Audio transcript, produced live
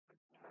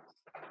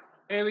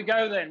Here we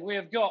go then. We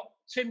have got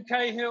Tim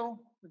Cahill,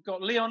 we've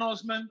got Leon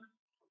Osman,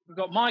 we've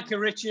got Micah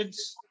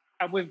Richards,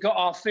 and we've got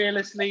our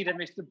fearless leader,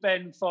 Mr.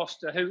 Ben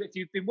Foster, who, if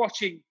you've been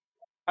watching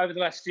over the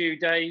last few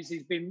days,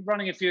 he's been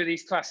running a few of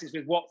these classes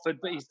with Watford,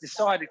 but he's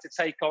decided to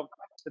take on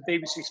the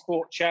BBC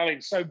Sport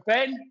Challenge. So,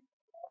 Ben,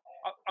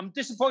 I'm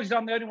disappointed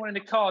I'm the only one in the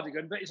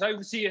cardigan, but it's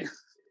over to you.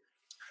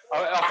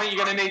 I think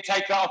you're going to need to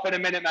take that off in a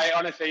minute, mate.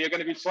 Honestly, you're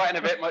going to be sweating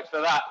a bit much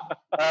for that.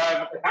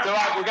 So,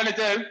 right, we're going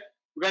to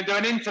do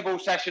an interval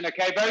session,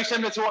 okay? Very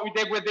similar to what we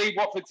did with the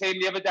Watford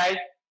team the other day.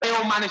 They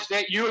all managed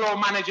it. You'll all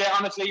manage it.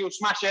 Honestly, you'll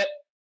smash it.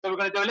 So we're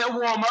going to do a little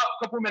warm-up,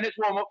 a couple of minutes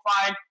warm-up,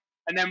 fine.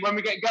 And then when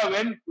we get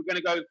going, we're going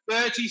to go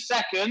 30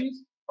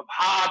 seconds of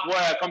hard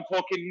work. I'm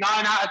talking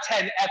 9 out of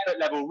 10 effort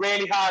level,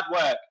 really hard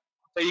work.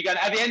 So you're going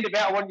to, at the end of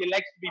it, I want your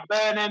legs to be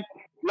burning,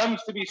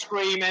 lungs to be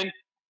screaming,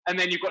 and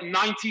then you've got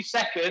 90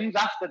 seconds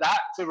after that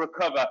to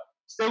recover.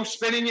 Still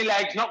spinning your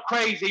legs, not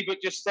crazy,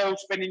 but just still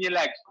spinning your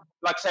legs.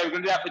 Like I say, we're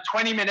going to do that for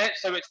 20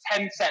 minutes, so it's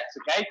 10 sets,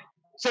 okay?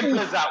 Simple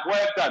as that.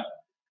 Work done.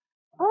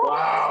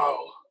 Wow.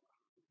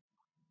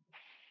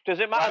 Does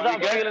it matter that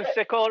I'm feeling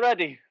sick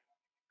already?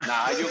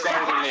 Nah, you're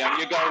golden, Liam.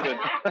 You're golden.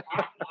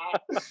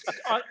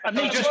 I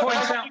need to point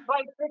out...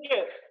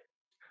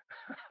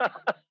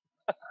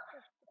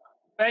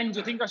 Ben, do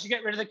you think I should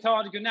get rid of the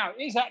cardigan now?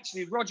 It is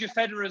actually Roger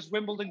Federer's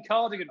Wimbledon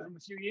cardigan from a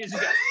few years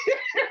ago.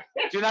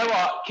 Do you know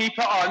what? Keep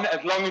it on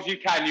as long as you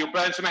can. You'll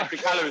burn some extra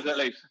calories at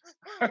least.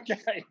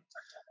 Okay.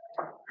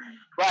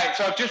 Right,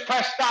 so I've just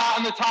pressed start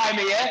on the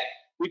timer here.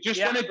 We're just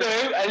going to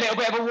do a little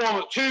bit of a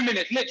warm-up. 2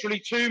 minutes, literally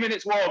 2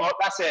 minutes warm-up.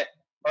 That's it.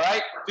 All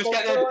right? Just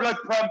get the blood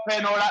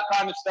pumping, all that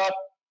kind of stuff.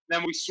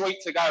 Then we're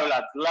sweet to go,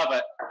 lads. Love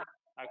it.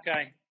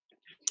 Okay.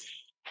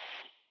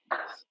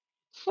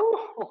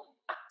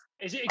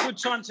 Is it a good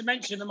time to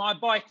mention that my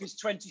bike is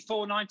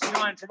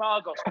 $24.99 from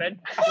Argos, Ben?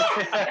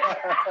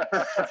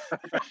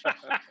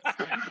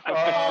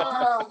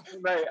 Oh,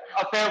 mate,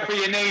 I feel for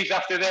your knees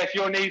after this.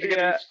 Your knees are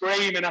going to be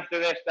screaming after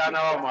this, Dan.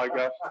 Oh, my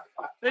God.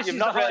 You've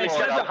not really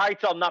checked the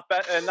height on that,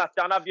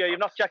 Dan, have you? You've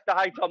not checked the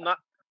height on that.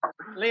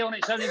 Leon,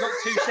 it's only got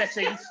 2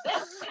 settings.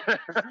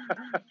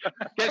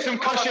 Get some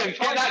cushions.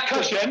 Get that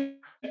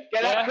cushion.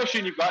 Get that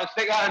cushion you've got and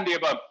stick that under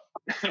your bum.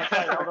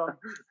 Okay, hold on.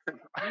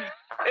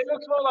 It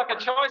looks more like a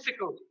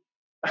tricycle.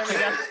 There we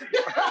go.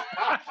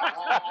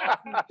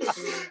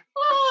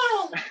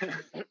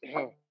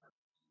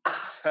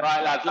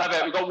 Right, lads, love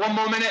it. We've got 1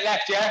 more minute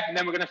left, yeah? And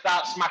then we're going to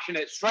start smashing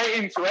it. Straight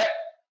into it.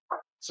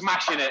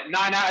 Smashing it.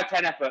 9 out of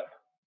 10 effort.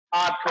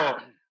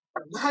 Hardcore.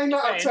 9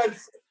 out of 10.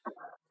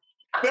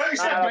 30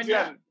 seconds,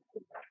 yeah.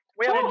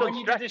 We haven't done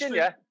stretching,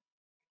 yeah?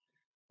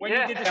 When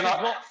you did this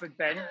with Watford,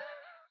 Ben,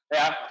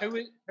 yeah.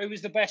 Who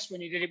was the best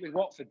when you did it with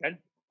Watford, Ben?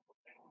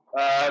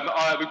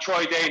 With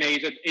Troy Deeney,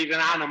 he's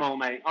an animal,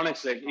 mate.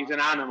 Honestly, he's an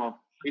animal.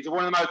 He's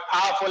one of the most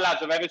powerful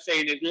lads I've ever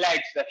seen. His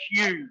legs are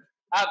huge,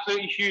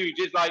 absolutely huge.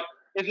 His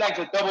legs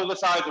are double the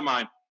size of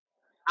mine.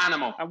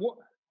 Animal. And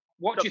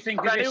what do you think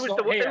of this? Who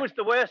was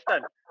the worst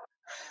then?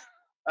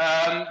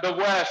 The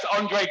worst,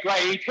 Andre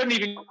Gray. He couldn't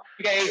even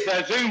get his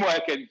Zoom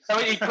working, so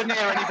he couldn't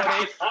hear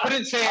anybody.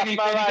 Couldn't see anything.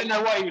 He didn't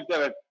know what he was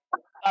doing.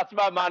 That's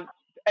my man.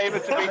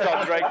 Able to beat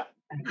Andre.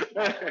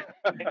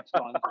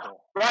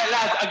 Right,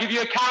 lads, I'll give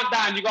you a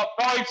countdown. You've got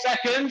 5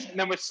 seconds, and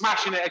then we're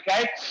smashing it,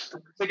 okay?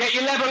 So get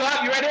your level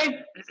up. You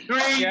ready?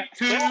 3,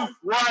 2,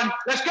 1,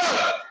 let's go.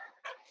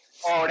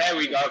 Oh, there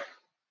we go.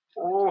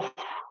 Oh.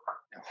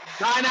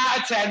 9 out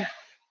of 10.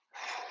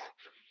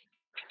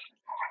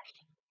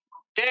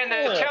 Dan,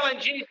 the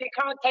challenge is you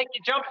can't take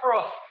your jumper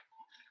off.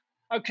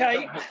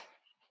 Okay.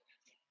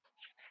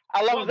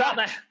 How long was that?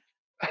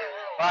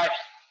 Right.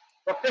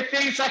 Got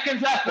 15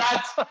 seconds left,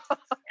 lads.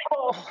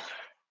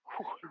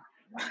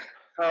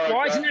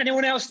 Why isn't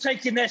anyone else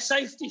taking their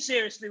safety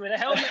seriously with a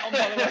helmet on,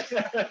 by the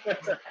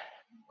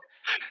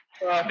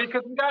way?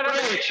 Because we don't have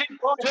 3,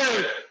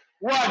 2,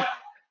 1.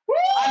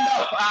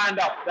 Hand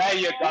up. There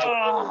you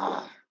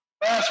go.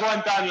 First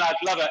one done,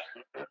 lads. Love it.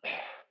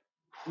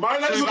 My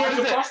legs will go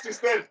the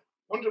fastest then.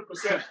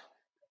 100%.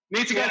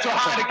 Need to get to a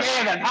harder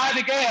gear then.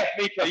 Harder gear,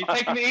 Mika. You're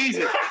taking it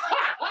easy.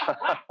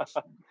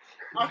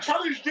 I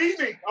challenge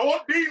Deanie. I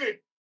want Deanie.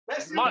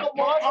 Let's see what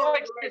more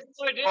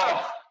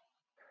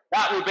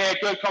that would be a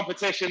good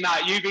competition,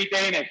 that. You beat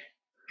Deanie.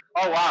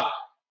 Oh, wow.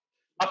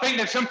 I think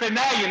there's something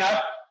there, you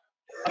know.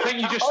 I think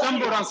you just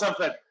stumbled on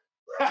something.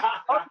 My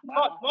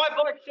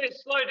bike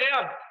says slow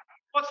down.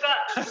 What's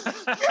that?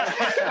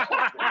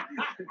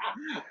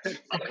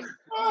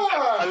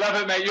 I love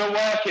it, mate. You're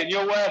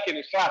working.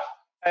 It's tough.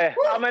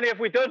 How many have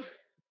we done?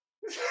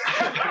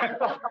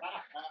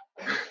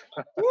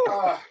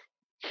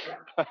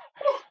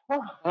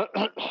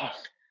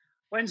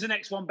 When's the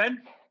next one,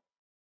 Ben?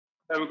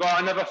 So we've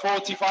got another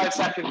 45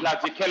 seconds,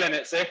 lads. You're killing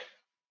it, see?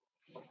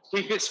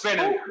 Keep it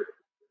spinning.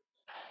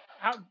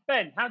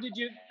 Ben, how did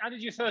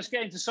you first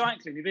get into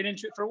cycling? You've been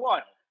into it for a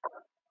while.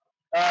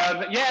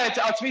 To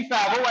be fair,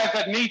 I've always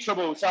had knee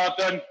trouble, so I've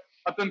done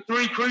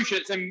 3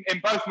 cruciates in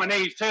both my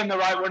knees, two in the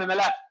right, one in the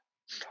left.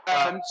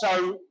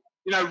 So,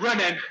 you know,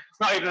 running, it's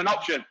not even an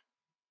option.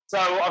 So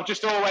I've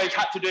just always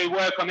had to do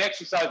work on the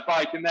exercise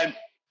bike, and then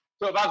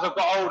sort of as I've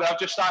got older, I've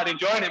just started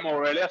enjoying it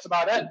more, really. That's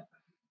about it.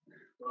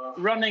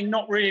 Running,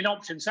 not really an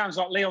option. Sounds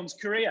like Leon's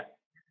career.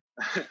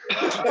 That's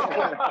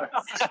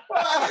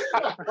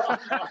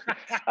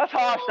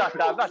harsh, that,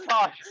 Dan. That's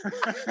harsh.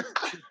 It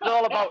was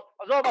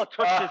all about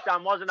touches,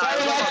 Dan, wasn't it?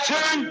 So let's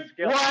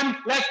 2, 1,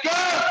 let's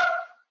go!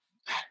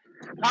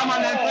 Come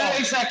on then,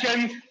 30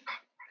 seconds.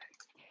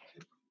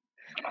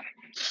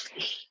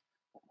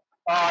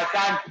 Oh,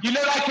 Dan, you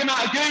look like him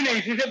out of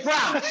Goonies. Is it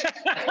Brown?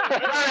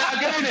 Brown out of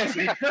Goonies.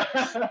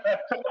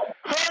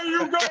 Where you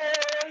going?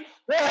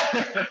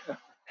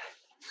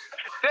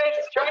 Hey,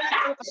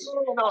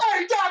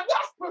 Dad,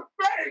 that's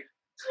pathetic.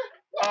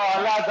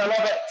 Oh, lads, I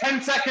love it.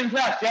 10 seconds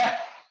left, yeah?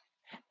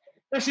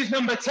 This is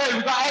number 2.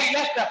 We've got 8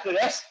 left after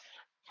this.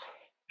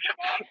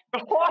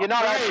 You're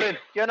not helping.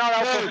 You're not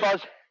helping, 2,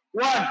 Buzz.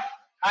 1.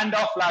 Hand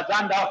off, lads,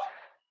 hand off.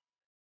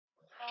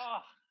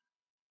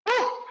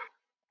 Oh.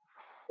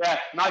 Yeah,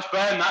 nice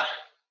burn, that.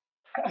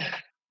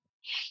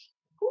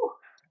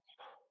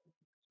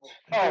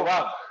 Oh,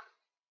 wow.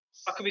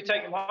 I could be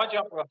taking my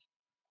jumper off.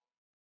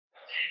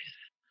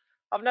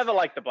 I've never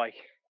liked the bike.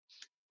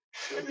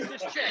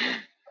 Just check.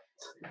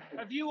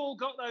 Have you all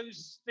got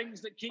those things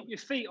that keep your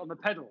feet on the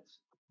pedals?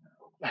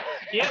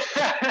 Yeah.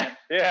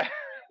 Yeah.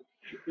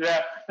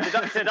 Yeah.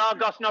 Did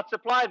Argos not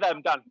supply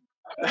them, Dan?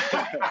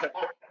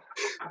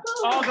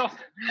 Argos,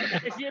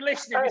 if you're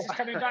listening, this is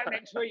coming back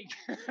next week.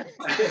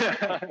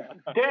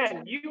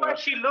 Dan, you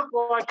actually look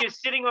like you're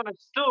sitting on a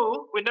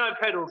stool with no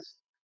pedals.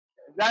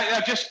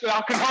 I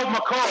can hold my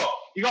core.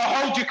 You got to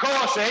hold your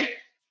core, see?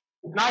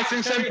 Nice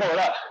and simple,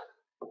 look.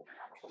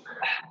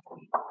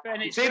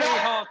 Ben, it's See really that?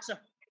 hard to...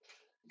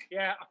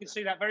 Yeah, I can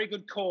see that. Very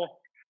good core.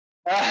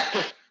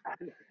 You've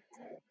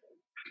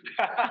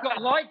got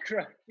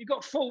lycra. You've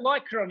got full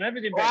lycra on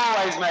everything, Ben.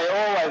 Always, mate,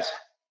 always.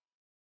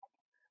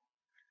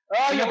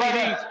 Oh, You know you're what you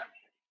ready. need?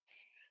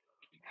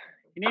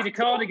 You need a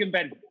cardigan,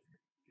 Ben.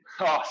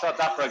 Oh, stop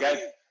that for a game.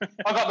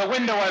 I've got the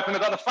window open,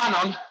 I've got the fan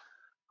on.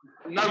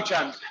 No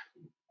chance.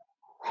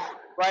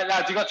 Right,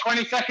 lads, you've got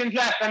 20 seconds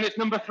left, and it's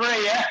number 3,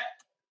 yeah?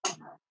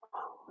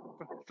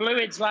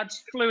 Fluids,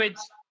 lads,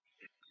 fluids.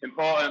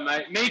 Important,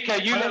 mate.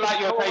 Micah, you look like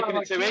you're taking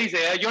it too easy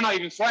here. You're not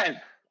even sweating.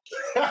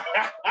 Hey,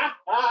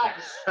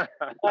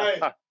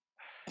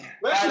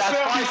 let's just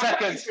say 5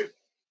 seconds.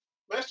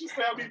 Let's just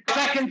say I'll be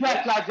Seconds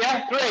left, lads,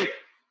 yeah? 3,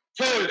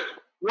 2,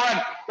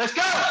 1. Let's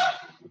go!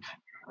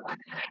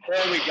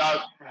 There we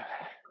go.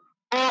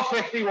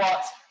 450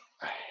 watts.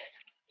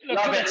 Look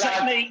Love at it, the lads.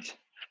 technique.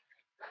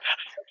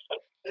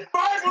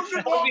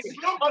 500 watts. You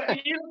look like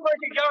you're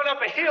going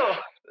up a hill.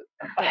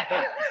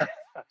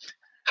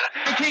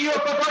 To keep you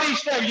up a body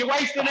strength, you're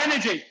wasting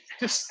energy.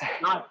 Just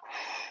no.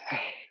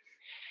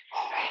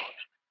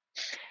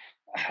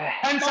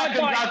 10 seconds,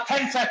 lads,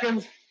 10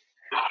 seconds.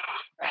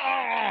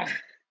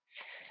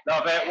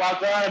 Love it, well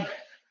done.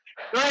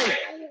 3,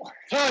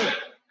 2,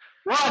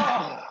 1.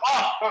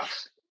 Oh.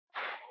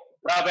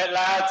 Love it,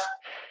 lads.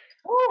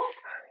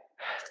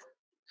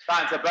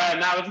 Starting to burn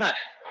now, isn't it?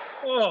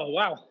 Oh,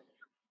 wow.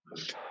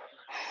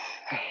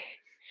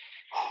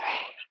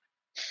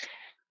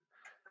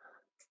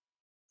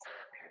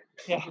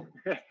 Yeah.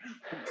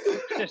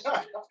 Just,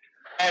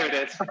 There it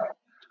is.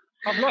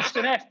 I've lost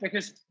an F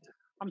because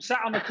I'm sat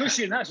on the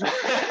cushion. That's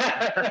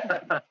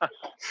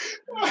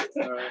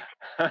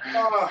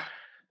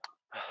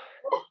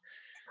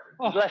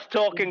Less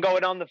talking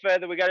going on the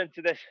further we get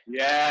into this.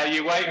 Yeah,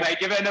 you wait, mate.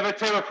 Give it another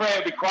 2 or 3.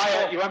 It'll be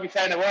quiet. You won't be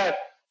saying a word.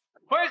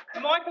 Where's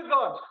Micah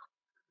gone?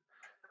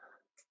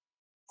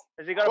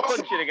 Has he got to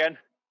punch it again?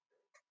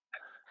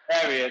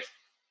 There he is.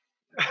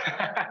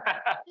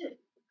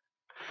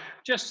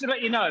 just to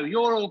let you know,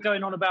 you're all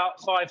going on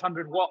about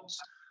 500 watts.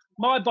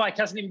 My bike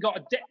hasn't even got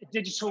a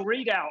digital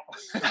readout.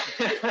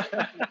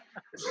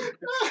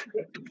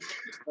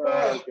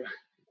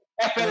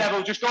 Effort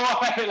level, just go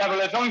off effort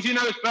level. As long as you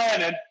know it's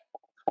burning,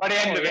 by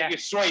the end of it, you're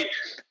sweet.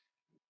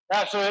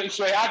 Absolutely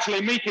sweet.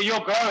 Actually, Micah, you're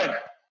growing.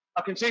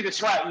 I can see the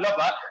sweat. Love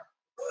that.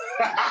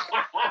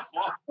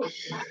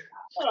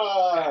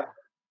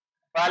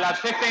 Right, lads,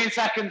 15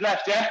 seconds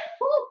left, yeah?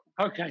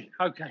 Okay.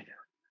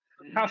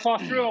 How far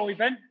through are we,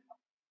 Ben?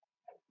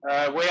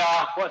 We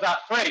are, what's that,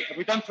 3? Have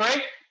we done 3?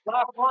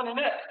 Last one, isn't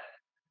it?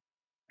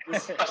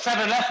 Got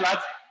 7 left,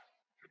 lads.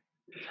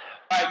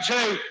 Right,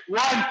 2,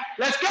 1,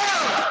 let's go!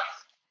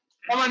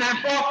 Come on then,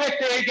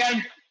 450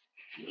 again.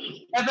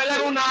 Effort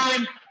level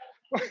 9.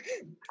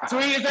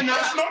 Sweet as a nut.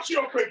 That's not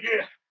your quick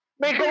here.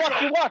 Micah,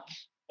 what's your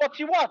watts? What's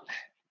your watts?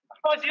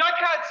 Fuzzy, I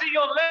can't see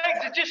your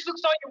legs. It just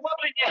looks like you're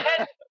wobbling your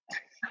head.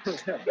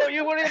 Don't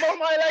you worry about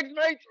my legs,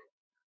 mate.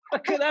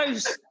 Look at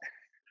those.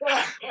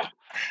 Right,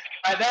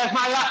 there's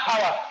my lap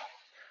power.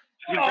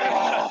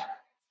 Oh.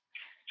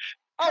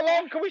 How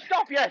long? Can we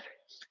stop yet?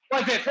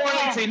 What is it,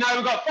 480? No,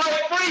 we've got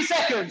 3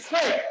 seconds. 3,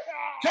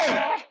 2.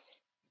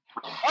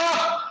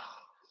 Oh!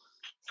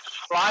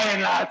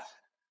 Flying, lads.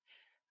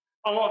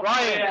 Oh,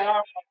 Ryan.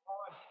 yeah.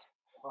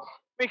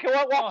 Micah,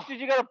 what watts did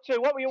you get up to?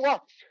 What were your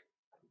watts?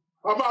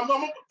 I'm up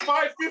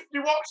 550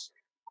 watts.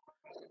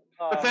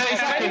 For 30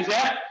 seconds,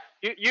 yeah?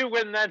 You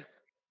win then.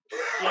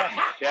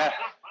 Yeah.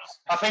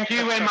 I think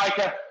you win,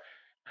 Micah.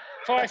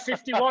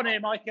 5:51 here,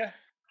 Micah.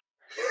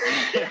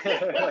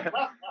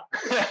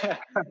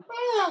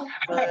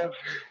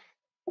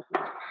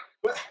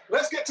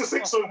 Let's get to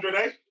 600,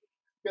 eh?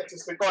 Get to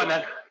 600. Go on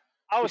then.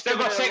 I was still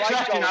giving got it a 6 right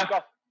left, go you know. and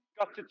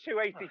got to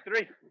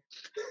 283.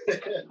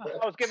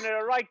 I was giving it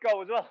a right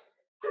go as well.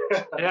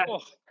 Yeah.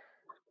 Oh.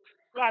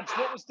 Lads,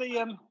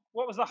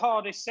 what was the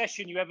hardest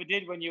session you ever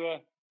did when you were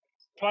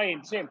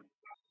playing, Tim?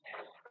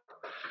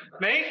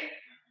 Me?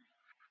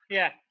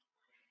 Yeah.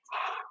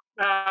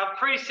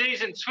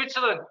 Pre-season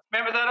Switzerland.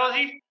 Remember that,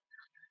 Aussie?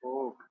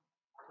 Oh.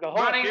 The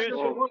whole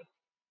Running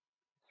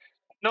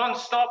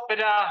non-stop, but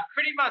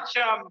pretty much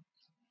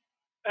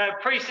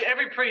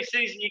every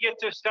pre-season you get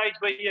to a stage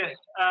where you're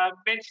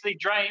mentally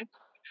drained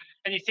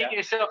and you think to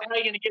yourself, how are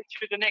you going to get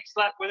through the next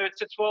lap, whether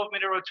it's a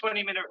 12-minute or a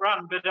 20-minute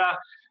run? But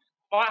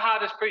my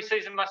hardest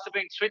pre-season must have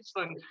been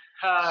Switzerland.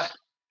 That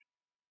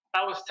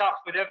was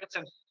tough with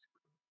Everton.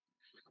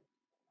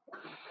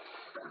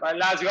 Right,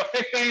 lads, you've got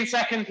 15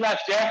 seconds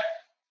left, yeah?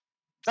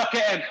 Tuck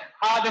it in.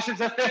 This is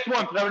the 5th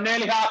one, so we're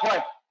nearly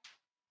halfway.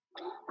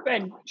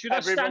 Ben, should I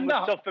stand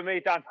up? Tough for me,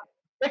 Dan.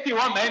 If you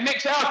want, mate,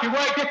 mix it up. You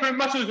work different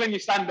muscles when you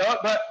stand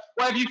up, but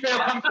whatever you feel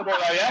comfortable,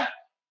 though, yeah?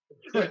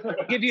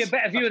 Give you a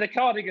better view of the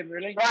cardigan,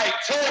 really. Right,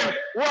 2,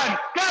 1,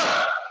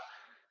 go!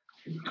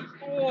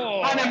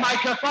 Oh. And then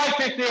Micah,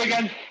 550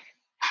 again.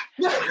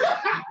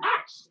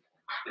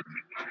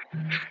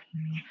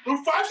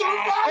 Move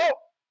 575.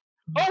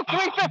 Oh,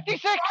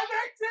 356!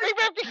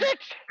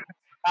 356!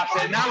 That's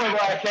it, now we're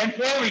working.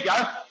 Here we go.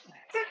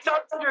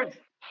 600.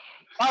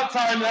 About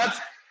time,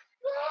 lads.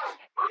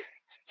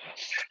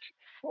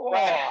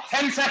 Right,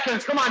 10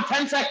 seconds, come on,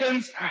 10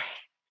 seconds.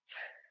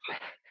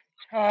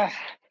 5.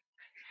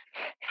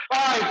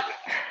 Ow.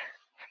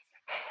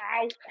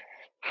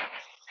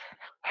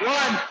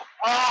 1.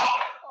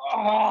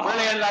 Oh.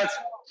 Brilliant, lads.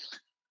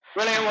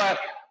 Brilliant work.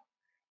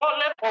 What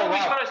level are we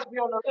wow. supposed to be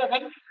on?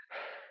 11?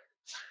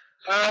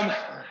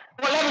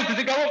 What level does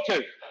it go up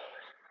to?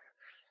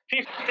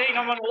 15,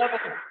 I'm on 11.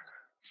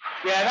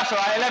 Yeah, that's all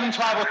right. 11,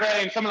 12 or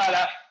 13, something like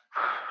that.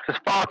 There's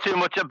far too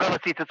much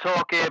ability to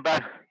talk here,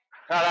 Ben.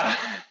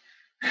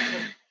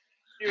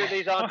 Few of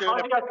these aren't doing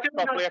it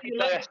properly, I can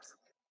tell you.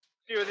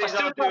 Few of these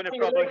aren't doing it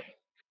properly.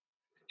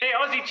 Hey,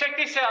 Ozzy, check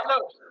this out.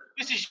 Look,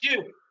 this is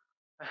you.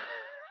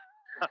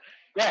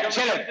 Yeah,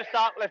 chill it. To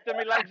start lifting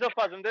my legs up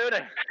as I'm doing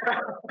it.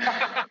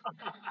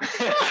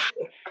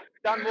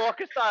 Dan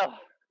Walker style.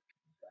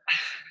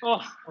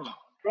 Oh.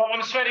 Right,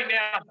 I'm sweating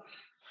now.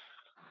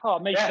 Oh,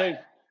 me too.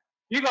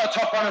 You got a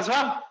top on as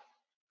well.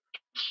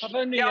 I've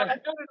only. Yeah, I'm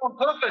doing it on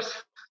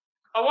purpose.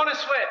 I want to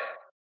sweat.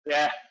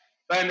 Yeah,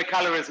 burn the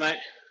calories, mate.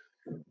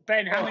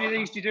 Ben, how many of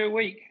these do you do a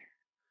week?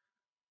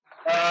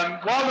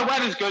 While the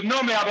weather's good,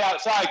 normally I'll be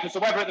outside because the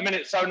weather at the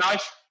minute is so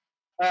nice.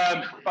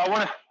 But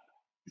I'm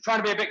trying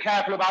to be a bit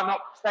careful about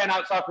not staying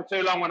outside for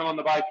too long when I'm on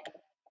the bike.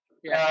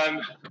 Yeah.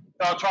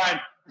 So I'll try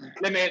and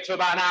limit it to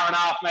about an hour and a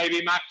half,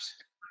 maybe max.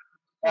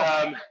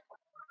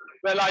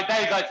 But like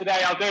days like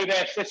today, I'll do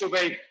this. This will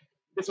be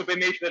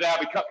me for the day. I'll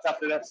be cooked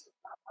after this.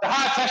 The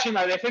hard session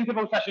though, this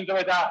interval session's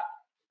always hard.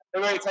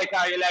 They really take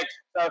out your legs.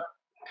 So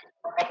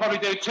I'll probably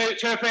do two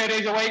or 3 of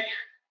these a week.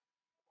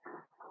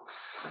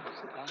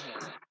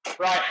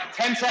 Right,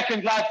 10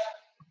 seconds, lads.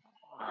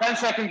 10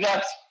 seconds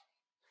left.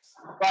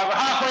 Right, we're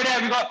halfway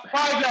there. We've got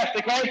 5 left,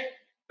 okay?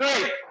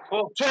 3,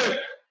 2,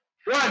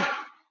 1,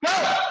 go!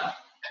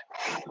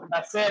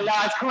 That's it,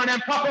 lads. Come on in,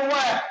 proper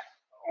work.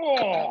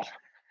 Oh.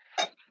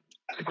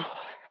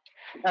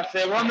 That's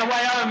it. We're on the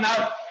way home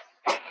now.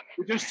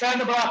 We just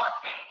turned the block.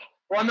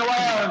 We're on the way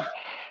home.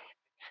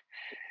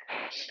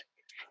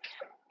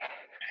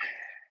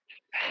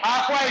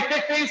 Halfway,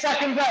 15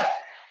 seconds left.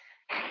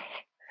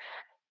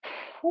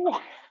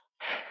 Oh.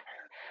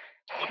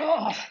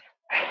 Oh.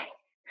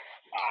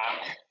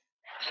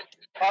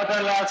 Well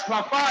done, lads. Come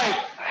on, 5,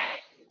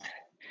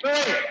 3,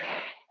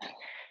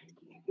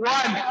 1.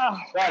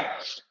 Done.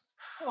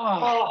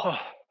 Oh.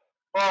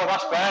 Oh,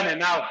 that's burning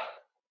now.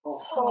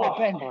 Oh,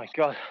 Ben. Oh my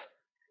God.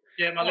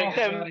 Yeah, my legs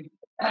are burning.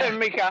 Tim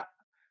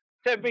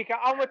Micah,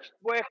 how much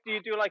work do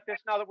you do like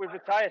this now that we've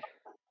retired?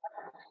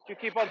 Do you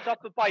keep on top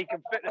of the bike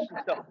and fitness and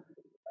stuff?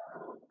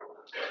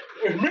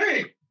 With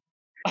me?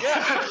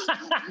 Yeah.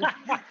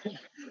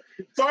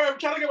 Sorry, I'm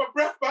trying to get my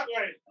breath back,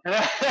 mate.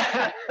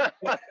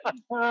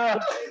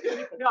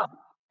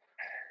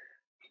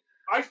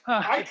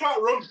 I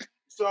can't run,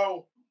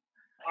 so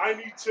I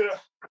need to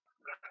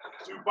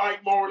do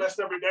bike more or less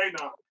every day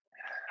now.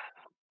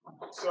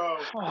 So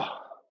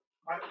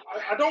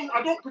I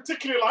don't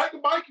particularly like the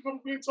bike, if I'm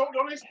being totally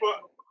honest,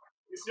 but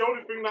it's the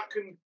only thing that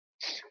can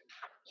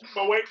keep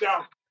my weight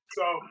down.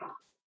 So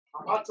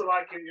I've had to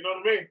like it, you know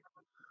what I mean?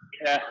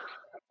 Yeah.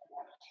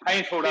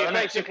 Painful, though, isn't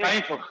it? It's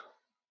painful.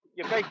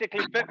 You're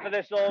basically fit for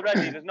this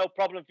already. There's no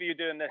problem for you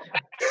doing this.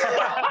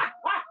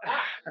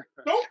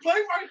 Don't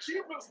play my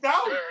achievements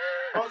down.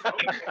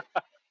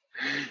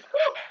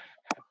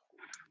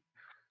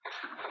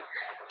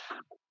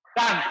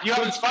 Dan, you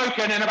haven't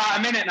spoken in about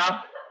a minute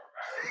now.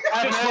 I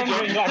haven't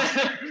heard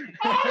you.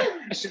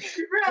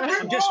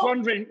 I'm just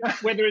wondering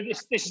whether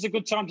this is a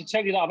good time to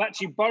tell you that I've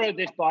actually borrowed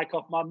this bike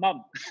off my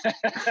mum.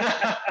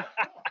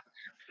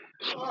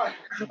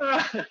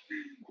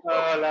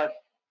 Oh, lad.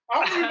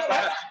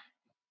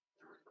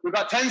 We've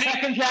got 10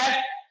 seconds left,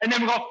 and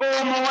then we've got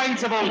 4 more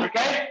intervals,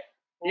 okay?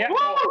 Yeah.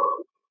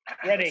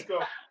 Ready. Let's go.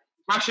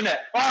 Smashing it.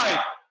 5,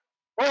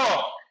 4,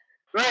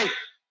 3,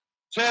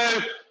 2,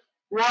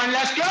 1,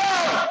 let's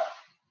go!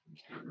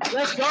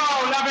 Let's go,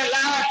 love it,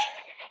 lads.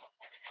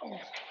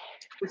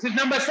 This is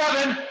number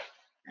 7.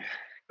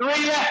 3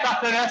 left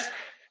after this.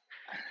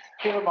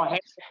 Killing my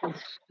head.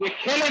 You're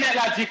killing it,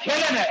 lads, you're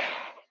killing it.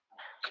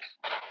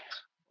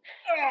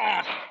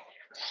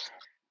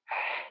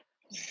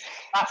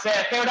 That's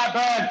it, feel that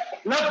burn.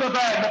 Love the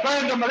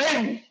burn on the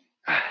ring.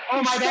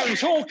 Oh my days.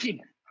 Stop talking.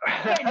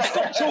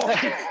 Stop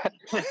talking.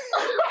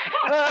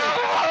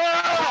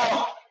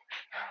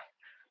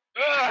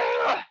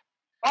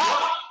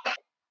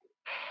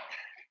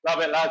 Love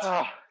it, lads.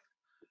 Oh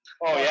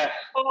yeah.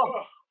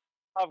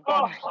 I've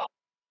gone.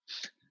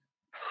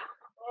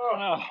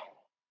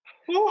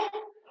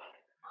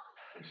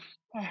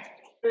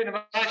 Been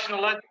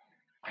emotional, lad.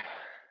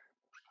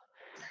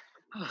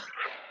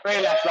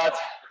 3 left, lads.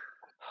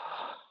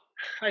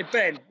 Hey,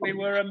 Ben, we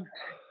were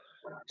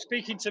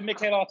speaking to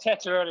Mikel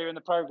Arteta earlier in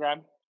the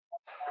programme,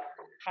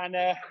 and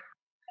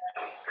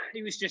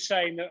he was just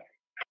saying that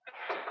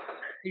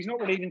he's not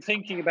really even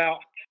thinking about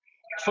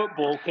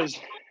football because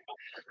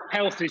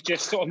health is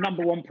just sort of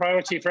number 1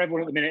 priority for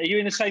everyone at the minute. Are you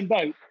in the same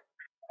boat?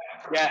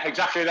 Yeah,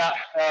 exactly that.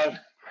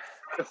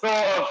 The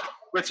thought of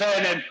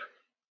returning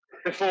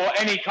before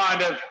any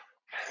kind of,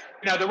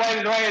 the way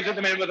it is at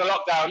the minute with the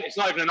lockdown, it's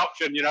not even an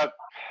option, And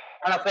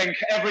I think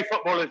every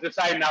footballer is the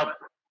same now.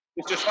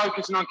 It's just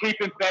focusing on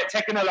keeping fit,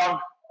 ticking along,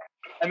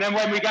 and then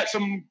when we get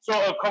some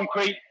sort of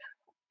concrete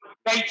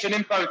dates and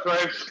info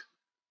through,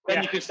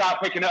 then you can start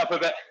picking it up a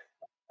bit.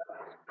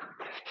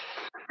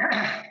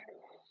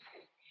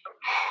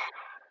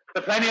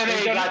 So plenty of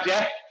these, lads,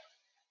 yeah?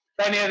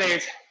 Plenty of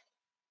these.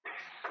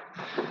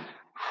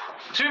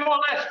 2 more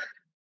left.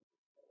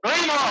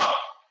 3 more.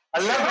 I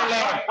love it,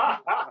 Leon.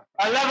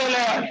 I love it,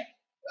 Leon.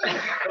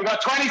 We've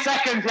got 20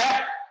 seconds,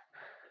 yeah?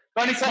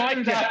 20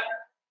 seconds left.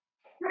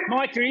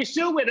 Micah, are you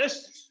still with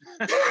us?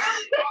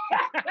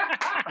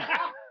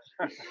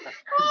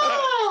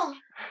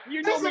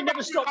 You normally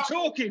never stop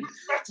talking.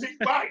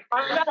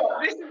 I know,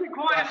 this is the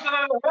quietest I've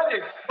ever heard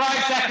it.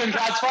 5 seconds,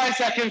 lads, 5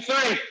 seconds.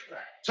 3,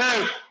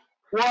 2,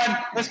 1,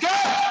 let's go!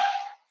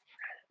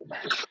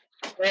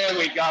 There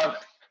we go.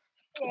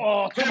 2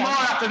 more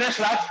after this,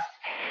 lads.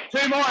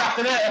 2 more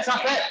after this,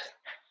 that's it.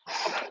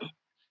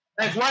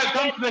 There's work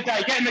done for the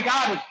day, get in the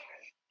garden.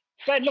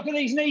 Ben, look at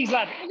these knees,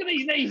 lad. Look at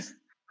these knees.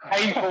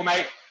 Painful,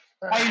 mate.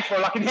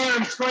 Painful. I can hear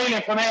him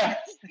screaming from here.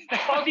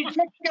 Oh, he tried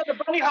to get the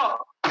bunny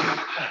hop.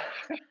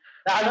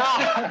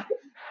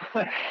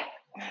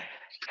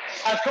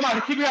 Come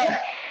on, keep it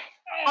up.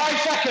 5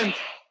 seconds.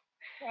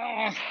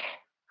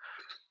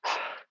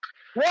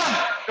 1.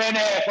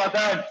 Finish. Well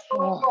done.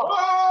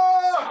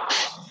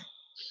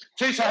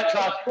 2 seconds,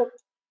 lad.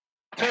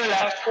 2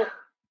 left.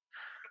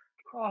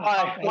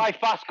 My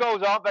fast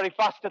goals aren't very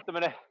fast at the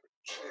minute.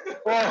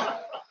 4.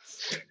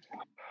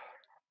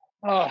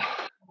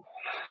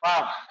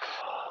 Wow.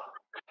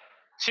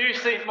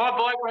 Seriously, my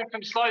bike went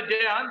from slowed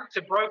down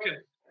to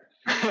broken.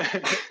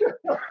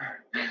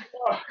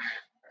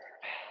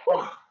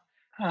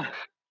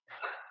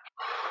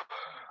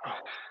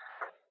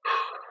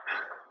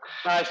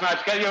 Nice,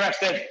 mate. Get your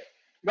rest in.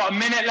 You've got a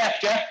minute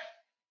left, yeah?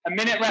 A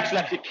minute rest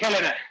left. You're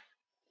killing it.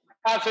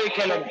 Absolutely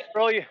killing it.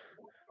 For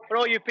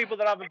all you people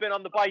that haven't been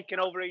on the bike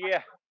in over a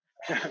year,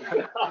 this is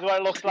what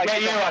it looks like. Yeah,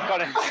 you are.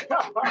 On it.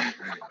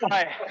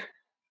 Right.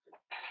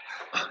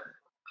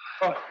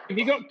 Have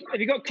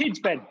you got kids,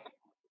 Ben?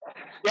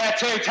 Yeah,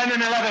 2, 10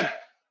 and 11.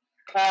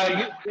 Are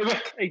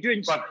you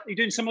doing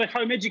some of the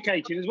home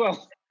educating as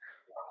well?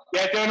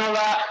 Yeah, doing all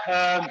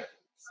that.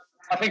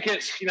 I think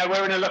it's,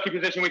 we're in a lucky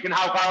position we can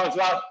help out as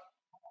well.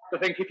 I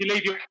think if you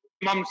leave your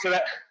mums to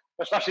it,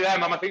 especially their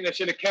mum, I think they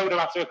should have killed them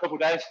after a couple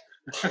of days.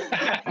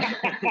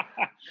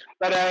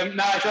 But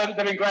no,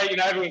 they've been great,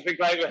 everyone's been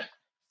great. But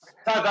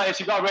times like this,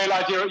 you've got to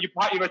realise you're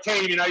a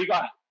team, you've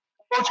got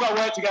to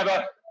work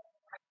together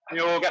and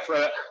you'll all get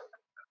through it.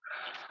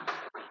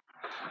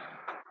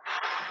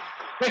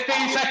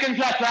 15 seconds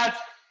left, lads.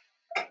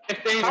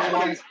 15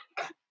 seconds.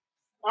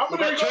 We've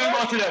got 2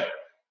 more to do.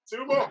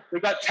 2 more.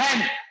 We've got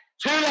 10.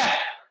 2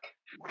 left.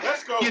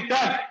 Let's go. You're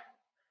done.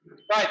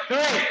 Right, 3,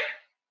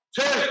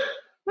 2,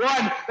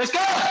 1. Let's go.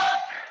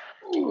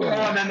 Go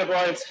on then, the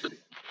boys.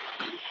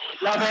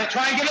 Love it.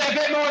 Try and give it a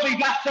bit more these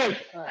last 2.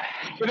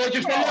 Give it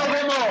just a little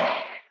bit more.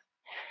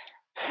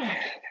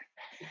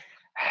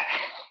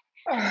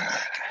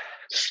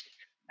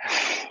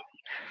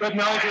 Good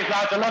noises,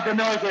 lads. I love the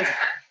noises.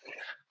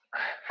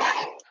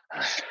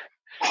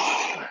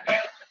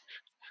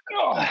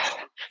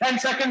 10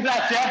 seconds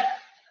left, yeah?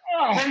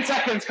 10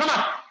 seconds. Come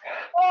on.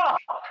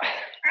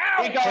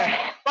 Keep going.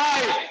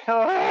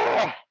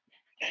 5.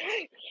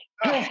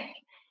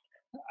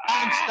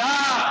 And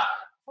start.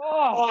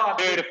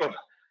 Beautiful. beautiful.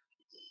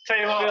 Tell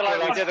you I what, feel like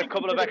we I'm did a sticking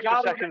couple to of the extra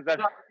garden seconds then.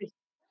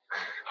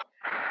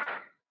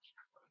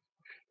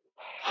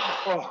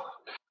 Oh.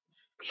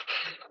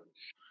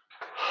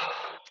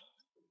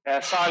 Yeah,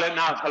 silent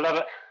now. I love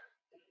it.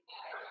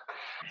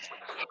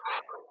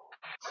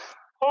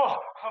 Oh,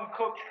 I'm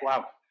cooked.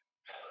 Wow.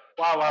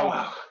 Wow, wow,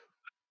 wow.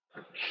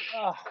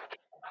 Oh.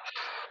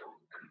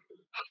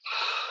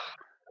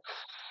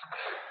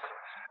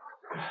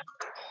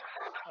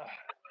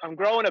 I'm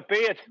growing a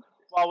beard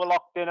while we're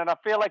locked in, and I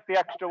feel like the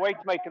extra weight's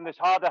making this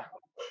harder.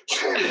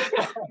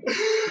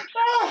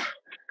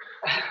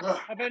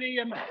 Have any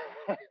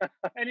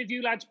of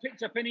you lads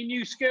picked up any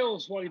new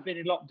skills while you've been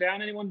in lockdown?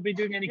 Anyone been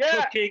doing any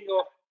cooking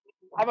or?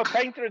 I'm a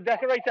painter and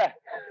decorator.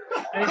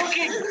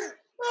 Cooking?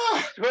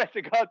 Swear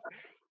to God.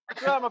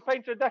 Yeah, I'm a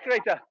painter and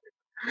decorator.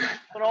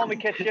 Done all my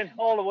kitchen,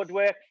 all the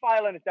woodwork,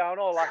 filing it down,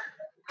 all that.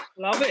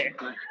 Love it.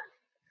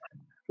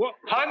 What?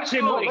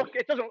 Homeschooling.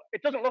 It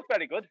doesn't look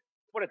very good,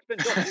 but it's been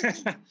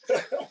done.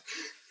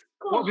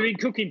 What have you been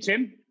cooking,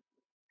 Tim?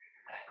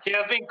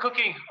 Yeah, I've been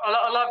cooking.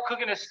 I love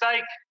cooking a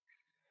steak.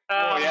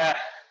 Oh, yeah.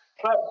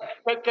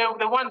 But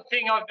the one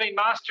thing I've been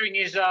mastering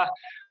is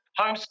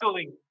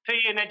homeschooling,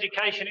 PE and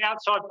education,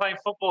 outside playing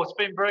football. It's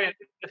been brilliant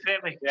for the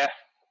family. Yeah.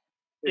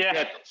 It's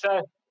good.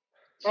 So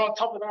we're on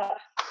top of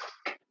that.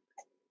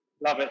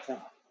 Love it.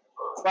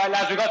 Right,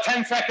 lads, we've got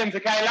 10 seconds,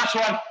 okay? Last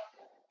one.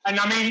 And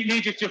I mean, you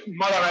need to just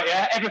moderate,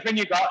 yeah? Everything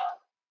you got.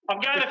 I'm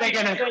going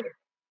to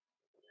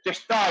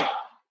just die.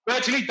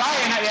 Virtually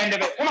dying at the end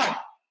of it. Come on.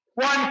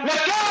 1,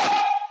 let's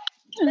go!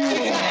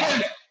 10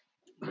 seconds.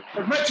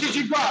 As much as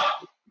you've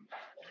got.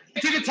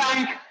 Get to the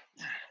tank.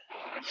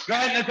 Go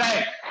into the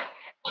day.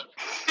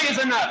 Fingers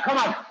in that. Come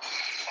on.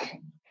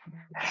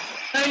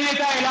 Earn your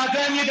day, lads.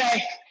 Earn your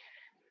day.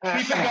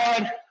 Keep it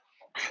going.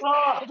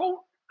 Oh,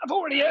 I've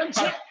already earned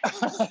it.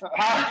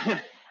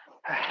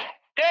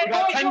 We've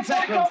got 10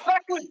 seconds.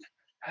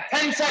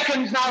 10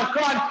 seconds now.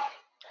 Come on.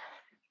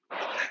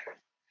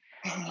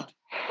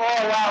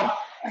 Oh, wow.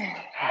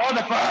 Oh,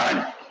 the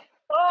burn.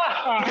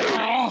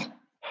 Oh.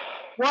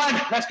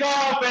 1. Let's go.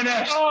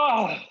 Finish.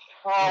 Oh.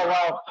 Oh,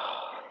 wow.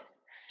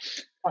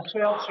 I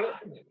felt it.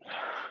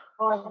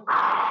 Oh.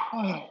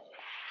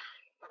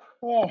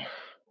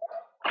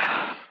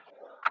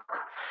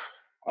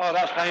 Oh,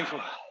 that's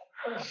painful.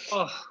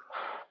 Oh.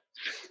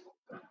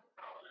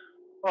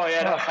 Oh,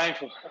 yeah, that's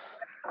painful.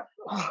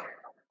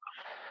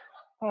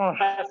 Oh.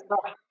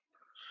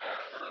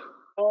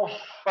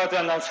 Well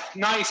done, lads.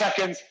 90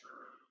 seconds.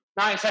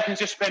 90 seconds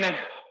just spinning.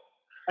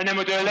 And then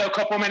we'll do a little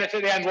couple minutes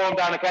at the end, warm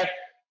down, okay?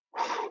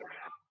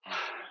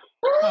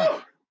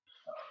 Oh,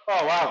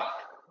 wow.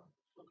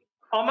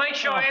 I'll make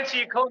sure I answer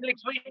your call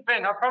next week,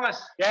 Ben. I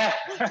promise. Yeah,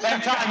 same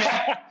time,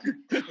 yeah.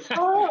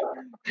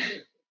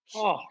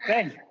 Oh,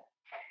 Ben.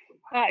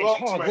 That is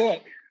hard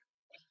work.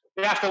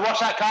 You have to wash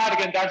that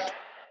cardigan, Dan.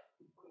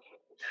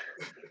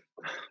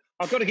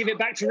 I've got to give it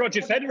back to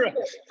Roger Federer.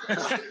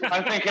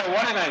 I think he'll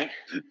want it,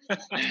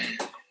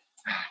 mate.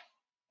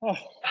 Oh.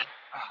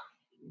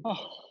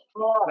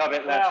 Love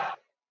it, lads.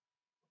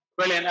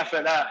 Brilliant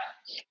effort, that.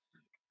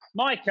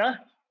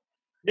 Micah?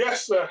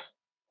 Yes, sir.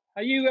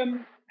 Are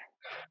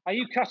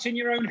you cutting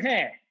your own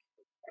hair?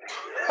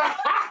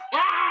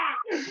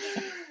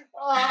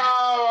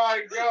 Oh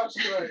my gosh,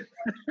 mate.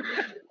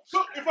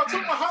 So if I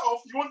took my hat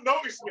off, you wouldn't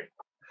notice me.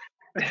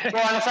 Go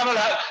on, let's have a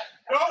look.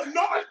 No,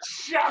 not a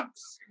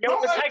chance.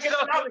 Not a take it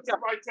off. chance if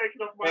I take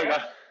it off my There you go.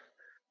 head.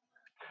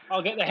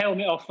 I'll get the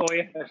helmet off for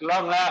you. It's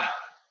long there.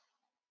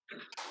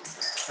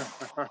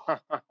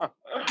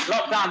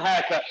 Lockdown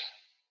haircut.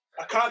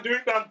 I can't do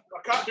it, Dan.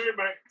 I can't do it,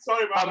 mate.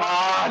 Sorry about Come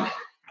that. on.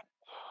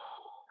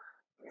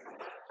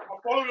 My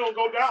following will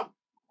go down.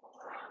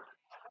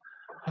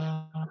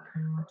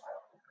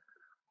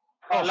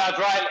 Oh, lads,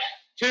 right.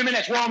 2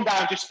 minutes warm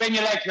down. Just spin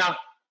your legs now.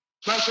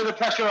 Most of the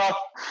pressure off.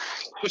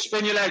 Just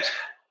spin your legs.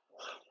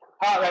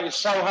 Heart rate is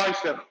so high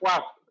still.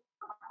 Wow.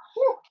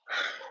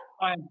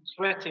 I'm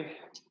sweating.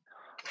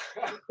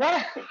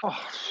 Yeah. Oh,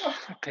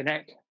 flipping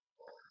heck.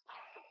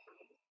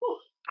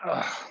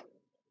 Oh.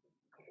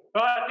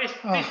 Right, this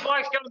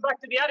bike's going back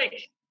to the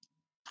attic.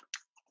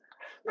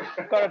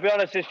 I've got to be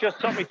honest, it's just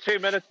took me 2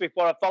 minutes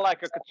before I felt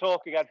like I could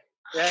talk again.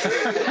 Yeah.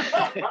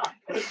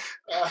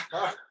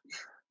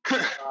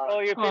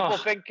 All you people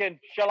thinking,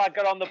 shall I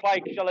get on the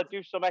bike? Shall I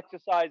do some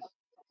exercise?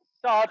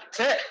 It's hard, That's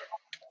it.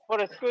 but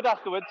it's good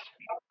afterwards.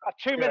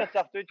 2 minutes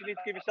afterwards, you need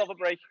to give yourself a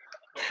break.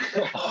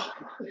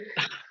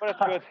 But it's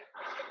good.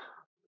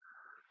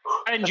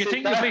 Ben, do you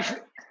think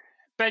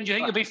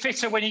you'll be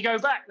fitter when you go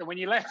back than when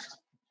you left?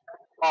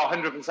 Oh,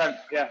 100%.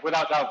 Yeah,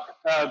 without doubt.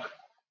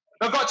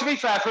 But to be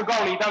fair, for a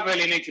goalie, you don't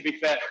really need to be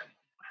fit.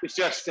 It's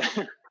just,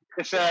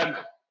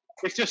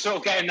 it's just sort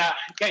of getting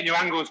your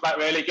angles back,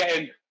 really,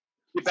 getting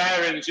your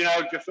bearings, you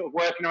know, just sort of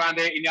working around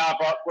the 18-yard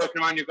box,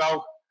 working around your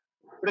goal.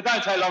 But it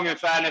don't take long, in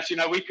fairness. You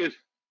know,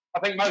 I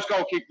think most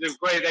goalkeepers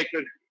agree they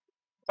could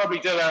probably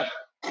do a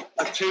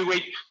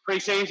 2-week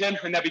pre-season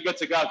and they'll be good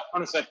to go,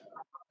 honestly.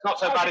 It's not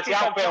so bad. It's the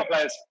outfield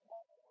players.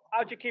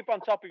 How do you keep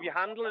on top of your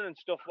handling and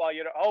stuff while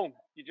you're at home?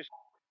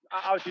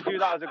 How do you do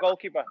that as a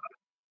goalkeeper?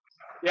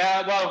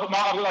 Yeah, well,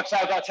 like I said,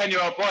 I've got a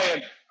 10-year-old boy,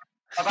 and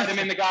I've had him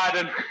in the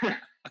garden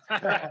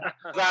as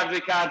hard as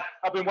he can.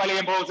 I've been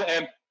wellying balls at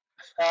him.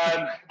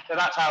 So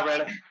that's how,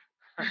 really.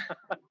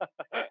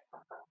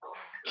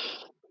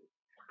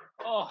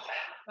 Oh,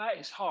 that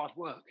is hard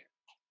work.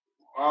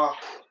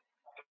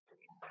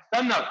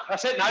 Done though.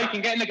 That's it now. You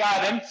can get in the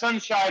garden,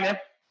 sun's shining. You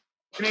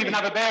can even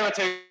have a beer or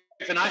two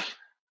tonight.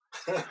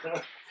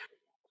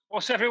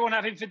 What's everyone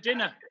having for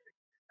dinner?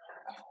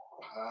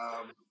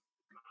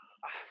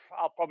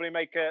 I'll probably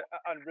make a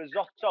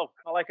risotto.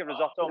 I like a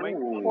risotto, mate.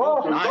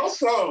 Whoa,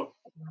 Nice. risotto.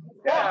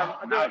 Yeah,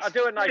 I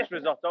do a nice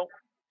risotto.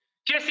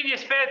 Just in your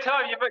spare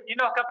time, you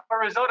knock up a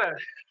risotto.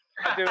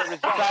 I do a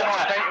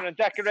risotto, painting and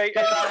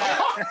decorating.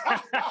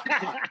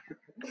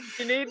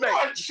 You need me.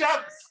 What a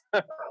chance.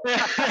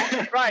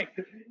 Right,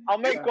 I'll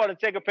make one and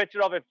take a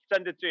picture of it,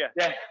 send it to you.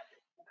 Yeah.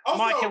 Also,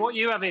 Micah, what are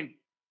you having?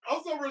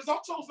 Also,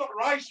 risotto's not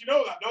rice. You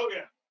know that, don't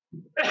you?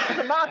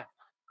 Doesn't matter.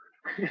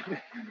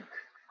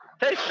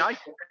 Tastes nice.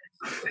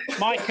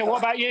 Micah, what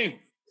about you?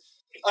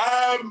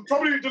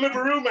 Probably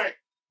Deliveroo, mate.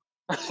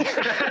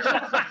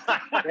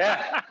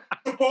 Yeah.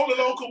 Support the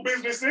local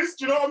businesses.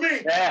 Do you know what I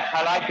mean? Yeah,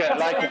 I like it. I That's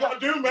like what we it. got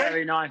to do, mate.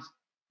 Very nice.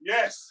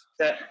 Yes.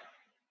 Yeah.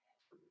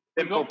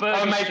 Simple. We've got burgers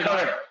Homemade tonight.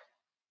 curry.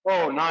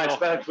 Oh,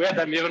 nice. We had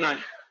them the other night.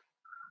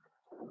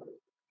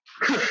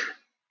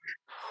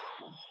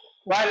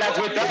 Right, lads,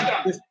 we're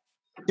done.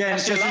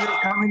 Gents, this is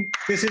it coming.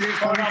 This is it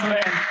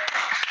coming.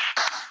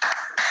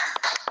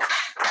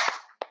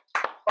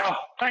 Oh,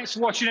 thanks for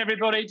watching,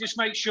 everybody. Just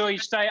make sure you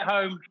stay at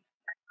home,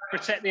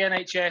 protect the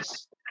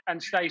NHS,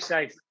 and stay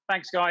safe.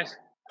 Thanks, guys.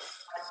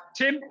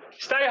 Tim?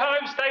 Stay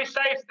home, stay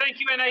safe. Thank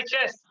you,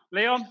 NHS.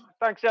 Leon?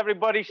 Thanks,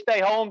 everybody. Stay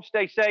home,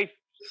 stay safe.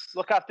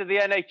 Look after the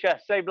NHS.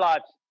 Save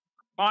lives.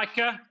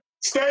 Micah?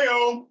 Stay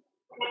home.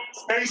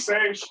 Stay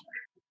safe.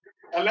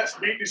 And let's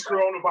beat this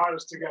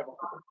coronavirus together.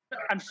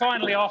 And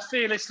finally, our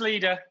fearless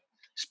leader,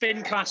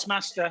 spin class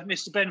master,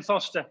 Mr. Ben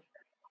Foster.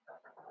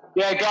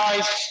 Yeah,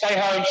 guys, stay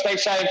home, stay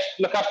safe,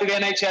 look after the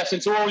NHS,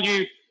 and to all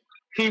you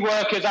key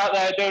workers out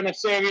there doing a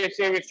serious,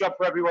 serious job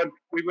for everyone,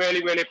 we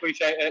really, really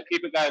appreciate it.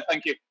 Keep it going.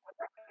 Thank you.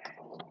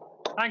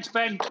 Thanks,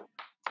 Ben.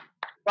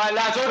 Right,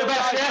 lads, all the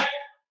best, yeah?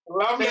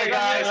 Love See you, you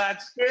guys.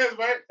 Lads. Cheers,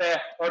 mate. Yeah,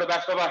 all the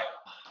best. Bye-bye.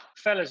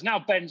 Fellas, now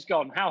Ben's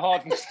gone. How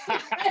hard was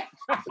that?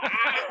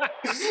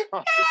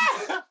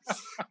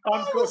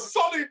 I'm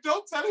solid.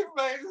 Don't tell him,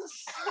 mate.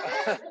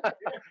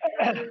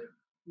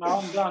 No,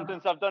 I'm done.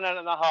 Since I've done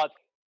anything that hard.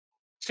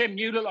 Tim,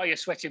 you look like you're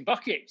sweating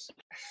buckets.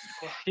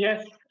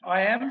 Yes,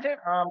 I am.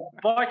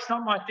 Bike's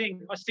not my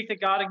thing. I stick to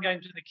garden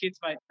games with the kids,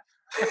 mate.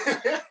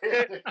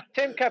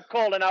 Tim kept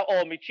calling out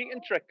all my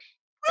cheating tricks.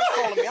 Kept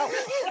calling me out.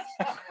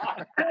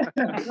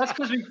 That's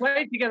because we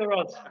played together,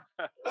 Roz.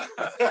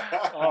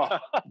 Oh.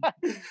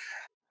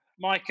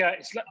 Micah,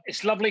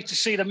 it's lovely to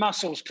see the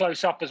muscles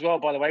close up as well,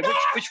 by the way.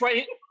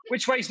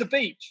 Which way's the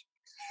beach?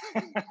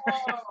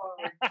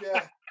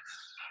 Yeah.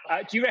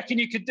 Do you reckon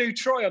you could do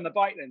Troy on the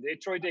bike then,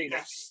 dude? Troy Dean?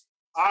 Yes.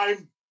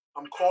 I'm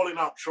calling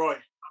out Troy.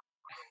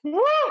 Woo!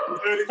 You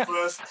heard it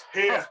first.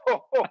 Here.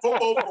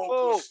 Football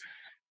Focus.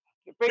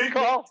 The big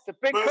call. The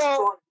big First call.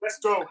 Troy. Let's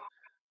go.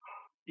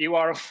 You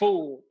are a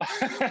fool.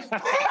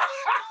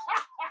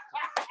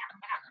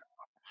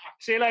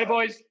 See you later,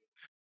 boys.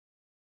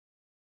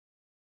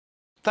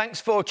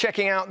 Thanks for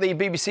checking out the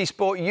BBC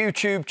Sport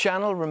YouTube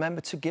channel.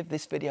 Remember to give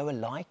this video a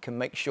like and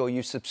make sure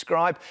you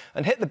subscribe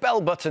and hit the bell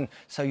button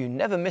so you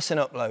never miss an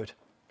upload.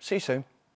 See you soon.